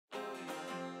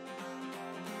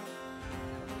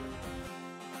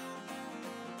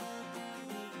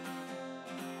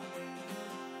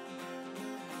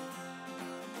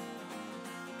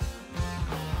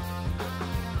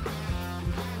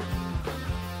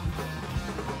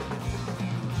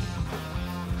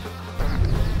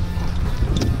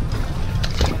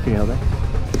see how that.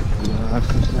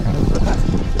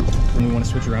 And we want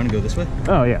to switch around and go this way?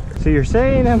 Oh yeah. So you're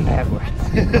saying I'm backwards.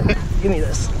 Give me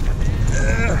this.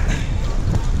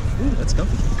 Ooh, that's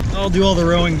comfy. I'll do all the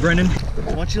rowing, Brendan.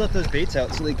 Why don't you let those baits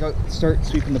out so they start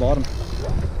sweeping the bottom?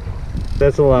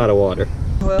 That's a lot of water.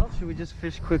 Well, should we just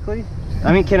fish quickly?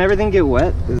 I mean, can everything get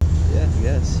wet? Yeah,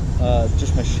 yes.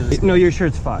 Just my shirt. No, your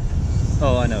shirt's fucked.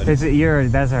 Oh, I know. That's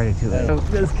already too late. So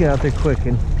let's get out there quick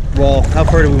and. Well, how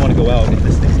far do we want to go out if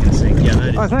this thing's gonna sink? Yeah, that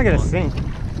is. Oh, it's not gonna sink.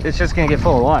 It's just gonna get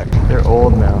full of water. They're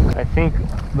old now. I think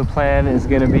the plan is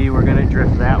gonna be we're gonna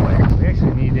drift that way. We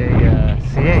actually need a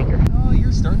sea anchor. Oh,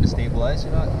 you're starting to stabilize.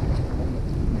 You're not.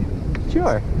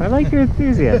 Sure. I like your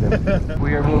enthusiasm.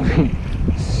 We are moving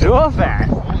so fast.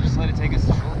 We'll just let it take us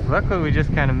to shore. Luckily, we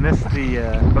just kind of missed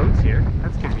the boats here.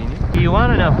 That's convenient. You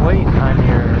want enough weight on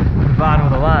your bottom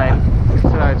of the line, so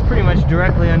it's pretty much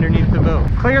directly underneath the boat.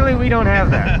 Clearly, we don't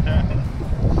have that.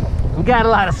 We got a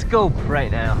lot of scope right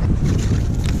now.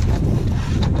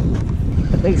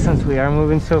 I think since we are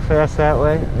moving so fast that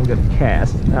way, I'm gonna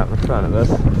cast out in front of us.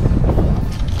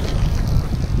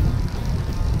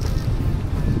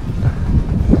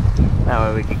 That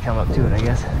way we could come up to it, I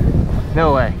guess.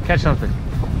 No way. Catch something.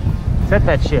 Set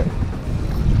that shit.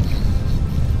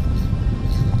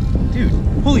 Dude,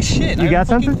 holy shit. You got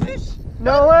something? Fish.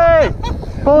 No way!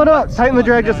 Pull it up. Tighten the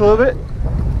drag just a little bit.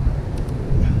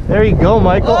 There you go,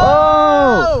 Michael.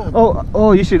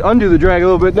 Oh, you should undo the drag a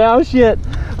little bit now. Shit.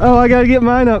 Oh, I gotta get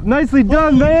mine up. Nicely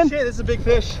done, man. Shit, this is a big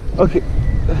fish. Okay.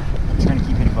 I'm trying to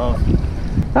keep it above.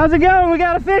 How's it going? We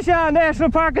got a fish on National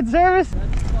Park and Service.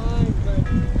 That's fine, but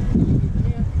you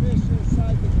can't fish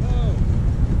inside the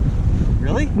cove.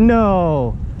 Really?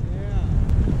 No.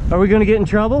 Yeah. Are we gonna get in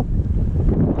trouble? There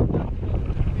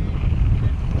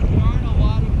aren't a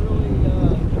lot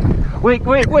of really,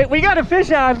 Wait, we got a fish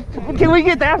on. Can we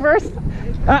get that first?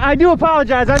 I do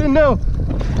apologize, I didn't know.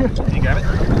 Can you grab it?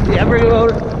 Yeah, bring it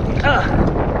over.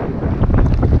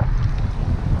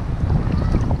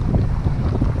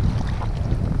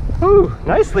 Ooh,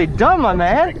 nicely done, my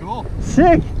man. Pretty cool.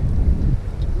 Sick.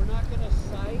 we're not going to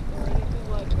sight or anything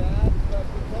like that, but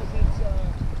because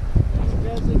it's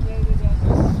designated as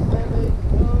a swimming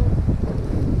cove,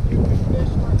 you can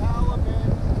fish for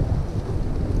halibut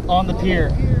On the pier.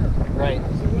 Right. So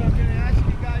what I'm going to ask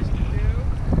you guys to do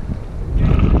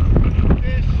is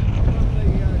fish from the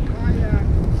kayak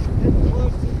and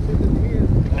closer to the pier.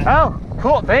 Oh,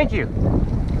 cool, thank you. And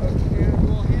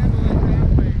we'll handle it that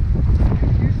way.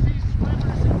 If you see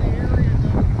swimmers in the area,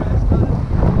 though, you guys gotta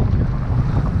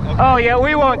Oh yeah,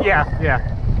 we won't. Yeah.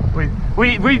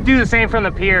 We do the same from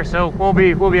the pier, so we'll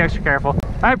be extra careful.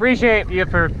 I appreciate you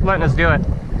for letting us do it.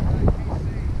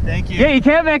 Thank you. Yeah, you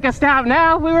can't make us stop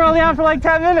now. We were only on for like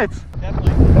 10 minutes.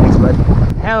 Definitely. Thanks, bud.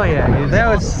 Hell yeah, dude. That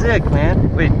was sick,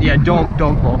 man. Wait, yeah, don't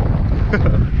pull.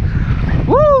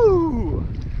 Woo!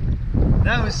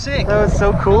 That was sick. That was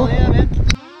so cool. Oh, yeah, man.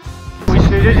 We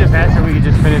should have just asked if we could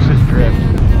just finish this drift.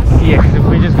 Yeah, because if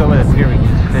we just go with a pier, we can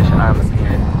just fish on the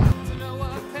pier.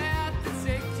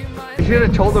 We should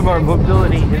have told them our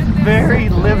mobility is very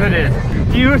limited.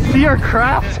 Do you see our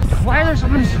craft? Why are there so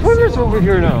many swimmers over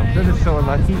here now? That is so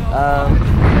unlucky.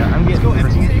 Yeah, I'm getting.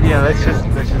 Yeah, let's just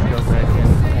go back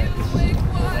in.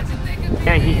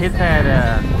 Yeah, he hit that.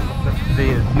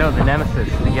 The Nemesis,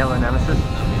 the yellow Nemesis.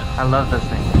 I love those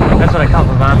things. That's what I call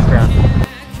the monster on.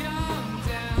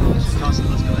 Let's just toss it,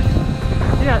 let's go.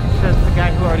 Yeah, the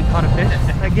guy who already caught a fish.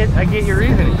 I get your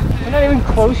reasoning. We're not even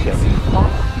close yet.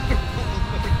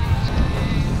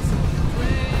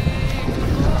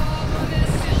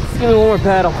 Give me one more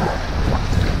paddle.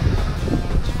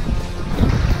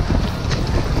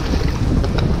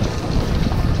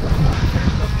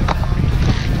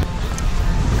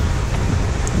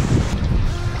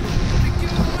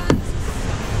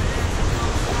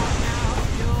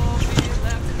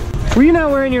 Were you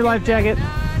not wearing your life jacket?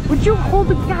 Would you hold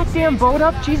the goddamn boat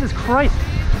up? Jesus Christ.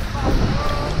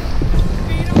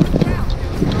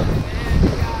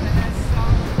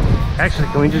 Actually,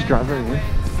 can we just drive right here?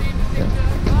 Yeah.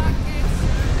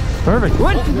 Perfect.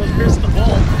 What? Here's the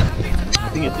ball. I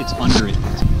think it's under it.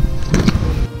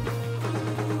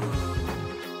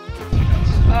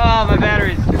 Oh, my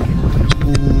batteries.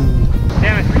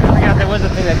 Damn it, I forgot there was a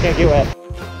thing that can't get wet.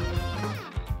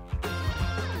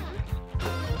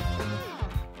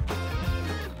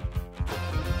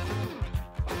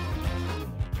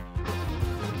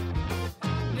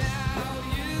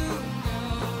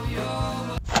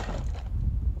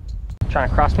 Trying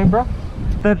to cross me, bro?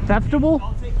 That's acceptable?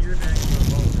 I'll take your neck for a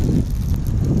moment.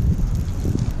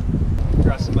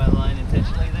 Crossing my line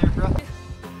intentionally there, bro.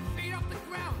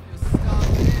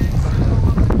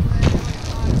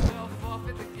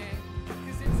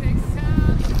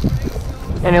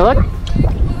 Any luck?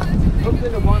 Hooked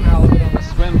into one outlet on the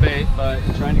swim bait, but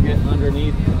trying to get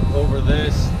underneath over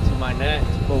this to my net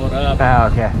to pull it up.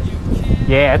 Oh, okay.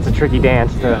 Yeah, it's a tricky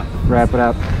dance to wrap it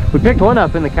up. We picked one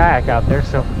up in the kayak out there,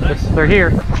 so Nice. they're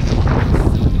here.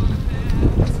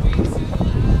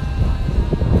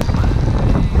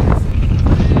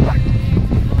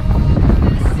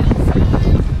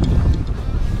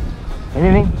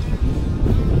 Anything?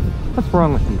 What's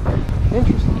wrong with you?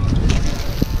 Interesting.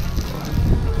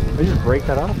 Did I just break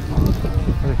that off?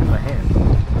 Look at my hand.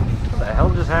 What the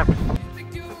hell just happened?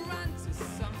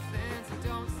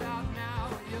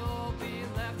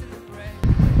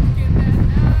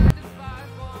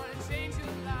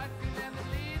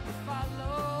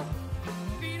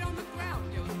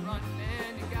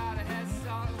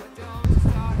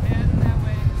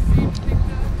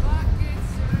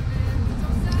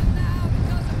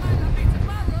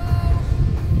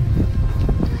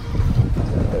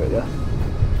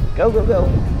 Go, go, go.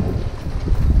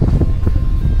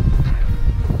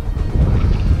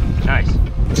 Nice.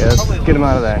 Yeah, let's get him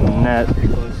out of that net.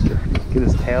 Get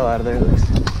his tail out of there at least.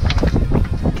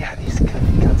 God, he's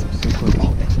got some super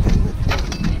balls.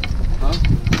 Huh?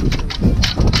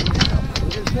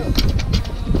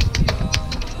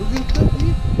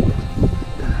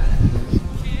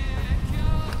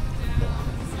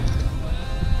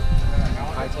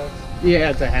 Yeah,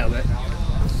 it's a helmet.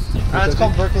 It's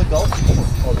called Berkeley Gulf.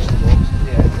 Oh, just the bolts?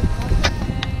 Yeah.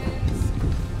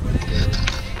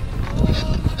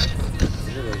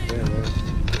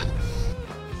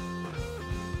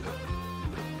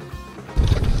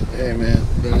 Hey man,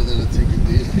 better than a tinker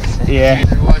deep. Yeah.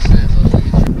 Watch this.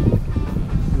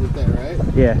 With that, right?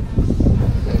 Yeah.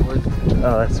 Okay, where's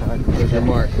Oh, that's fine. Where's your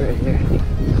mark? Right here.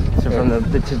 So from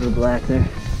the tip of the black there.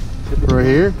 right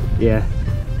here? Yeah.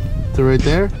 To right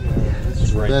there? This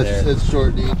is right there. That's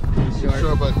short deep.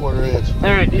 Short by quarter inch. All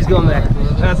right, he's going back.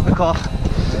 That's the call.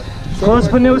 Close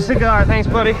but no cigar. Thanks,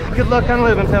 buddy. Good luck on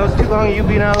living, fellas. Too long of you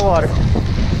being out of the water.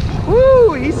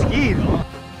 Woo! He skied.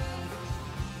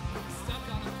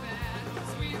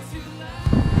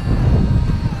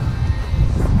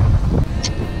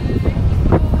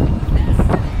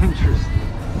 Interesting.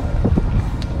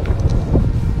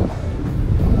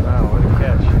 Wow, what a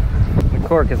catch. The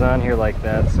cork is on here like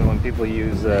that, so when people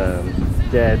use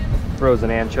dead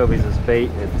frozen anchovies as bait,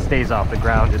 it stays off the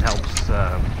ground. It helps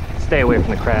stay away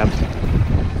from the crabs.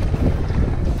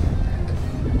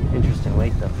 Interesting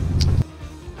weight though.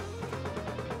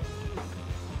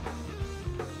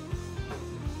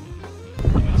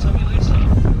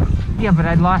 Yeah, but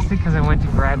I lost it because I went to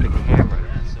grab the camera.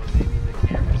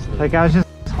 Like I was just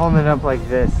holding it up like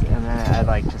this, and then I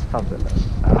like just pumped it.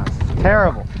 It's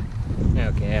terrible.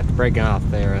 Okay, after breaking off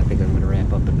there, I think I'm gonna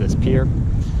ramp up at this pier.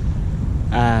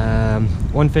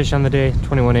 One fish on the day,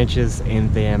 21 inches,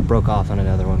 and then broke off on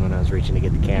another one when I was reaching to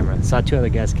get the camera. Saw two other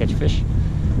guys catch fish,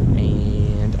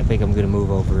 and I think I'm gonna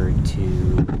move over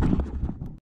to...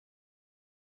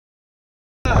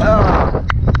 Oh,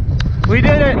 we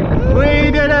did it!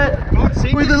 We did it!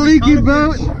 With a leaky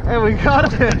boat, and we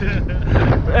caught it.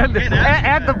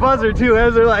 At the buzzer too,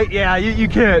 as they're like, yeah, you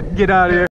can't get out of here.